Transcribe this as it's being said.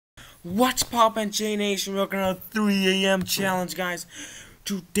What's poppin', J Nation? We're gonna 3 a.m. challenge, guys.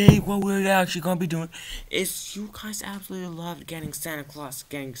 Today, what we're actually gonna be doing is you guys absolutely love getting Santa Claus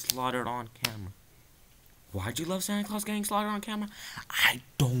getting slaughtered on camera. Why'd you love Santa Claus getting slaughtered on camera? I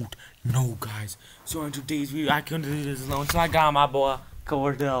don't know, guys. So in today's video, I couldn't do this alone, so I got my boy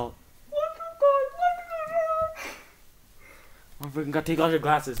Cordell. What's up, guys? I'm freaking gotta take off your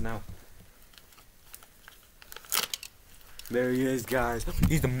glasses now. There he is, guys.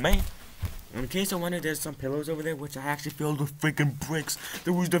 He's the man. In case I wonder, there's some pillows over there, which I actually filled with freaking bricks.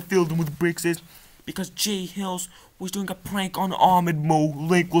 The reason I filled them with bricks is because Jay Hills was doing a prank on Ahmed Mo.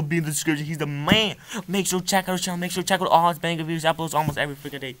 Link will be in the description. He's the man. Make sure to check out his channel. Make sure to check out all his banger videos. He uploads almost every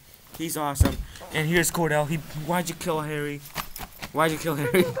freaking day. He's awesome. And here's Cordell. Why'd you kill Harry? Why'd you kill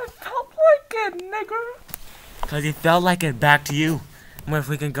Harry? I felt like it, nigga. Because he felt like it. Back to you. My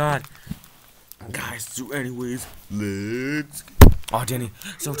freaking god. Guys, so anyways, let's go. Oh, Jenny.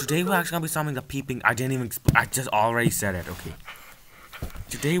 So today we're actually gonna be summoning the Peeping. I just already said it. Okay.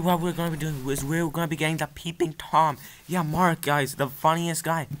 Today what we're gonna be doing is we're gonna be getting the Peeping Tom. Yeah, Mark, guys, the funniest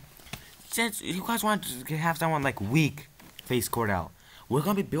guy. Since you guys want to have someone like weak face Cordell, we're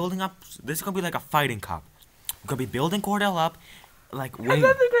gonna be building up. This is gonna be like a fighting cup. We're gonna be building Cordell up, like way. And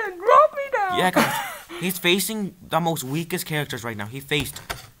then they're gonna drop me down. Yeah, guys. He's facing the most weakest characters right now. He faced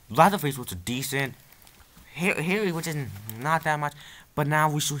Leatherface, which is decent. Harry, which is not that much. But now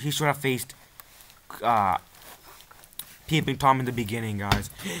he should have faced Peeping Tom in the beginning, guys.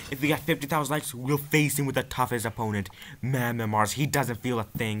 If we got 50,000 likes, we'll face him with the toughest opponent, Madman Mars. He doesn't feel a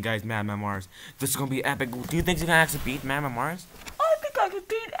thing, guys. Madman Mars. This is gonna be epic. Do you think he's gonna actually beat Madman Mars? I think I can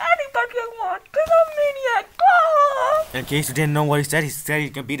beat anybody I want, because I'm Maniac. Ah! In case you didn't know what he said he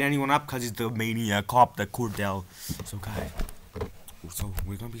can beat anyone up because he's the Maniac cop, the Cordell. So, guys,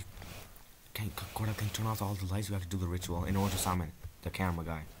 we're gonna be. Cordell, can you turn off all the lights? We have to do the ritual in order to summon the camera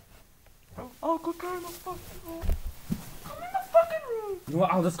guy. I'll go turn the fucking room. I'm in the fucking room. You know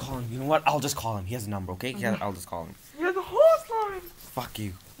what? I'll just call him. You know what? I'll just call him. He has a number, okay? Yeah, I'll just call him. You're the hotline. Fuck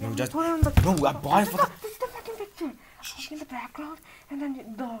you. Yeah, No, just. put it in the No, I bought it for the. This is the fucking picture. I'll be in the background, and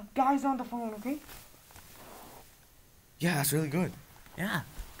then the guy's on the phone, okay? Yeah, that's really good. Yeah.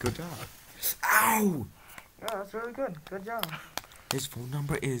 Good job. Ow! Yeah, that's really good. Good job. His phone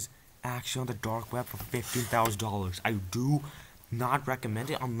number is actually on the dark web for $15,000. I do not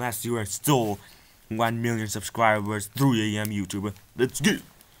recommend it unless you are still 1 million subscribers, 3 a.m. YouTuber. Let's get it.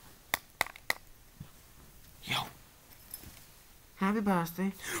 Yo. Happy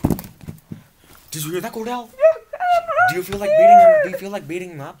birthday. Did you hear that, Cordell? Yeah, Do you feel like beating him? Do you feel like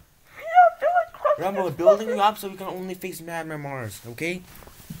beating him up? yeah, I feel like crushing. Remember, we're building you up so we can only face Madman Mars, okay?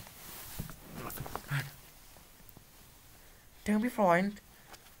 Don't be frightened.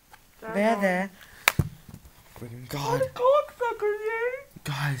 There. Freaking God. Cocksucker, yeah.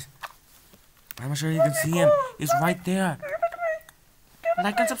 Guys, I'm not sure you can see him. He's right there. Give it to me.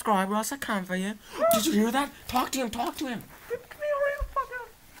 Like and subscribe or else I come for you. Did you hear that? Talk to him, talk to him. Give it to me, hurry the fuck up.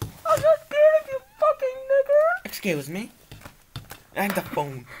 I'm just scared of you, fucking nigger. Excuse me. And the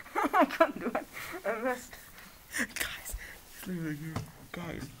phone. I couldn't do it. I missed. Guys, it's literally here.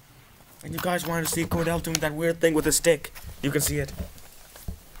 Guys. And you guys wanted to see Cordell doing that weird thing with a stick. You can see it.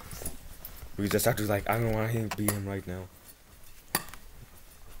 We just have to I don't want to be him right now.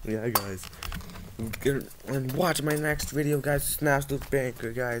 Yeah, guys. And watch my next video, guys. Snaps to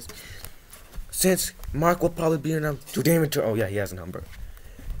Banker, guys. Since Mark will probably be in a oh yeah, he has a number.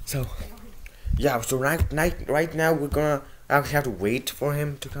 So yeah, so right now we're gonna actually have to wait for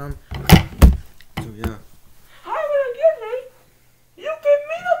him to come. So yeah. How will you give me? You give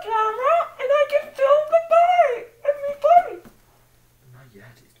me the camera and I can film the guy and be funny. Not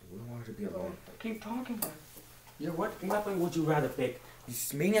yet. We want her to be alone. Keep talking, man. Yeah, what weapon would you rather pick?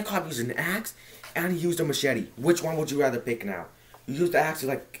 This Maniac cop used an axe and he used a machete. Which one would you rather pick now? You used the axe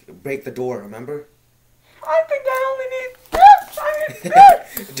to break the door, remember? I think I only need this. I need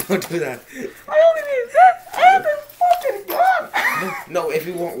this. Don't do that. I only need this and this fucking gun. No, if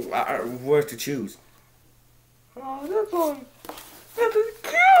you want were to choose. Oh, this one. This is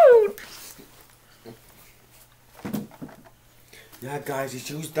cute. Yeah, guys, he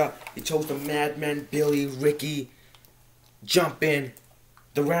chose the Madman, Billy, Ricky, Jump In,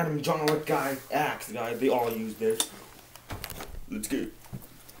 the random John Wick guy, Axe guy. They all use this. Let's go.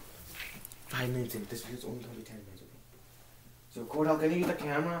 5 minutes in. This video's only gonna be 10 minutes. Okay. So Cordell, can you use the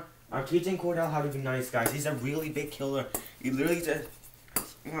camera? I'm teaching Cordell how to be nice, guys. He's a really big killer. He literally said,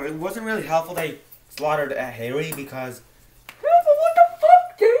 it wasn't really helpful that he slaughtered Harry because. Yeah, but what the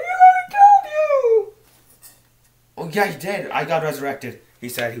fuck? Did he let it kill you? Oh yeah, he did. I got resurrected. He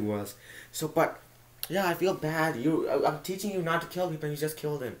said he was. So, but Yeah, I feel bad. I'm teaching you not to kill people and you just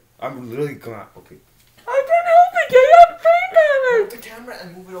killed him. I'm literally gonna... Okay. I can't help it, you have brain Move damage! the camera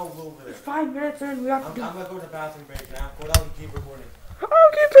and move it over there. It's 5 minutes in, we have I'm to do... gonna go to the bathroom break now. Go down and keep recording.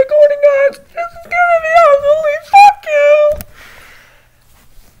 I'll keep recording, guys! This is gonna be ugly, fuck you!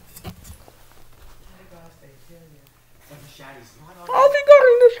 I'll be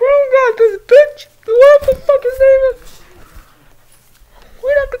guarding this room, guys, this bitch! Whatever the fuck his name is!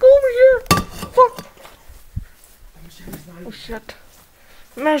 We'd have to go over here! Fuck! Oh shit.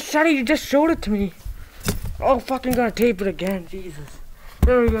 Machete, you just showed it to me. Oh, fucking gotta tape it again, Jesus.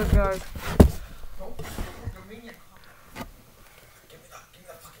 There we go, guys. Give me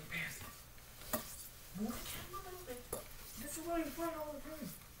that fucking pants. Move the camera a little bit. This is where you find all the time.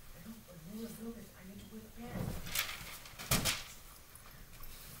 I know, but move a little bit. I need to wear the pants.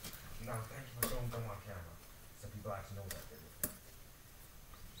 No, thank you for showing them on camera. So people actually know that.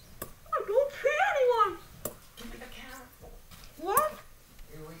 I don't see anyone! Give me the camera. What?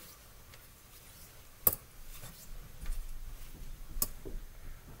 Here, wait.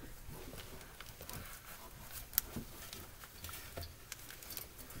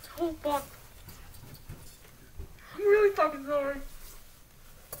 Oh fuck. I'm really fucking sorry.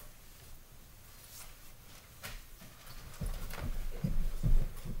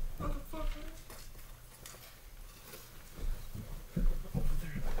 Motherfucker. Over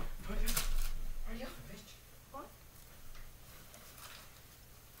there. Hurry up, bitch. What?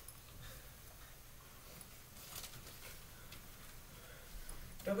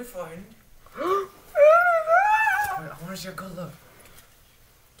 Don't be frightened. Wait, I want to see your good look.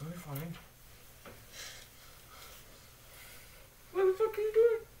 Don't be frightened. What the fuck are you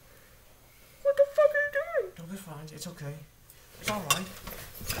doing? What the fuck are you doing? Don't be frightened. It's okay. It's alright.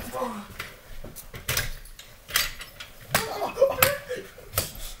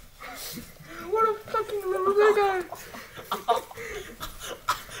 What a fucking little big guy.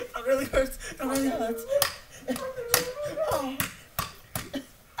 That really hurts. That really hurts. Oh.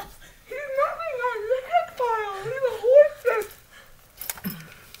 He's nothing like a head file. He's a horse.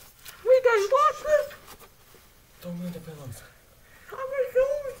 Wait, guys, watch this. Don't move the pillows. I'm gonna show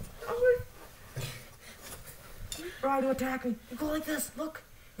it. I'm gonna... Try to attack me. You go like this. Look.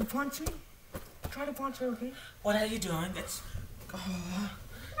 You punch me. Try to punch me, okay? What are you doing? It's... You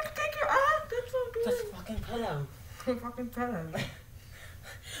take your ass. That's so good. That's fucking pillow. Fucking pillow.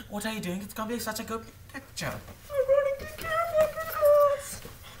 What are you doing? It's gonna be such a good picture. I'm running to kill fucking ass.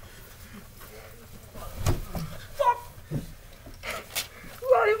 Fuck.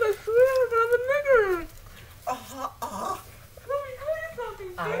 Not even swear, but I'm a nigger. Let me tell you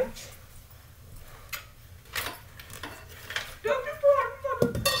something, bitch. Ouch. Don't be frightened,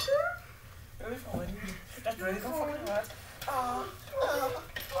 motherfucker. Very fine. That's really gonna fucking hurt.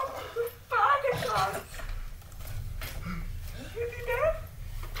 Fucking guys. Is he dead?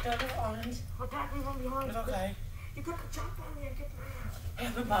 Don't be frightened. Attack me from behind. It's okay. You gotta jump on me and get my ass.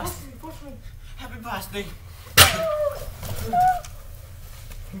 Happy Push birthday. me, push me. Happy birthday.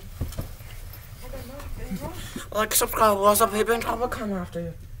 Like, subscribe, what's up, Peeping? I will come after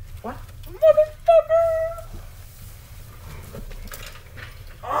you. What? Motherfucker!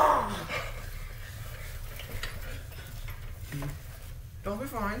 Don't be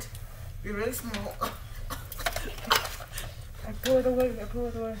frightened. Be really small. I pull it away, I pull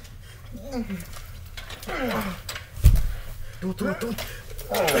it away. Do. Don't do it!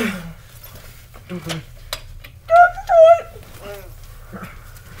 I'm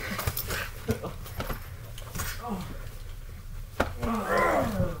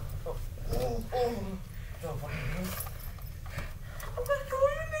gonna throw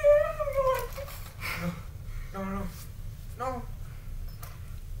you in the air. No.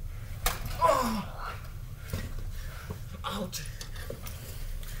 Ouch.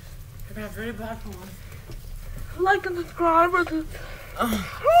 You've been very bad for one. Like and subscribe.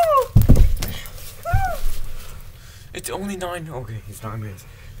 It's only 9. Okay, it's 9 minutes.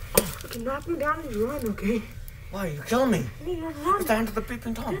 You can knock me down and run, okay? Why? You kill me. You need to run. It's down to the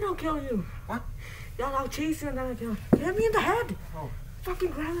Peeping Tom. Then I'll kill you. What? Yeah, I'll chase you and then I'll kill you. Hit me in the head. Oh.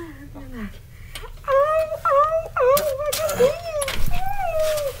 Fucking grab me and hit me in the neck. Ow, I just did you. Ow.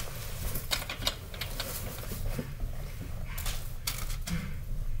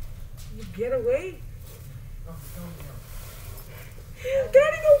 You get away. No. He's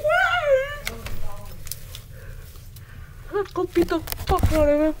getting away. Let's go beat the fuck out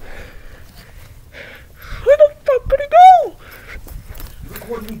of him. Where the fuck did he go?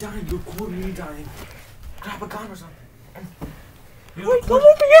 Record me dying. Grab a gun or something. Wait, come over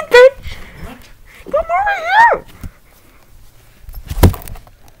here, bitch. What? Come over here.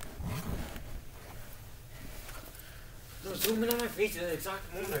 zoom in on my face at the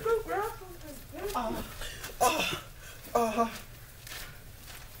exact moment.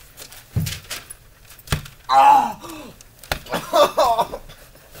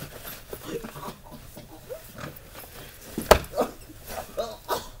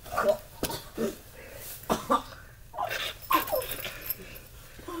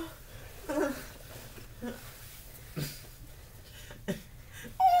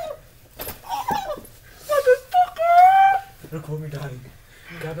 Record me dying.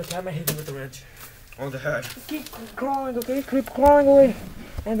 Grab the time I hit him with the wrench. On the head. Keep crawling, okay? Keep crawling away.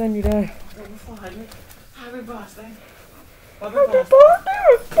 And then you die. Happy birthday. Happy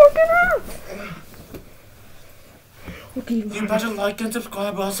birthday, fucking hell! Okay, You better like and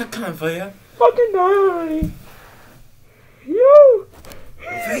subscribe or else I can't for you. fucking die already. Yo!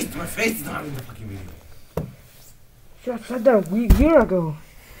 My face is not in the fucking video. Shit, I said that a year ago.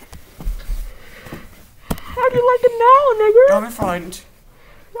 How do you like it now, nigga? Don't be frightened.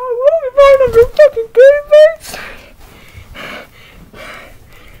 I will be fine on your fucking game face.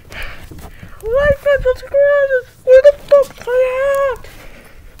 Like and subscribe. Where the fuck I at?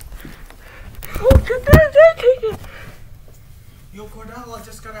 Oh shit, there's that ticket. Yo, Cordell, I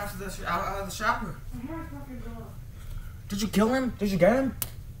just got out of the shower. Did you kill him? Did you get him?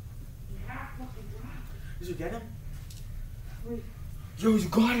 Did you get him? Wait. Yo, you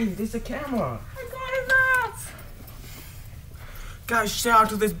got him. There's the camera. I got his ass. Guys, shout out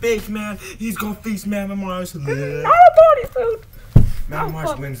to this big man. He's gonna feast Mama Mars. This is not a body food. Mama Oh, Mars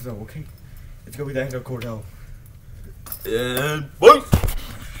fuck. wins though, okay? It's gonna be the end of Cordell. And boys!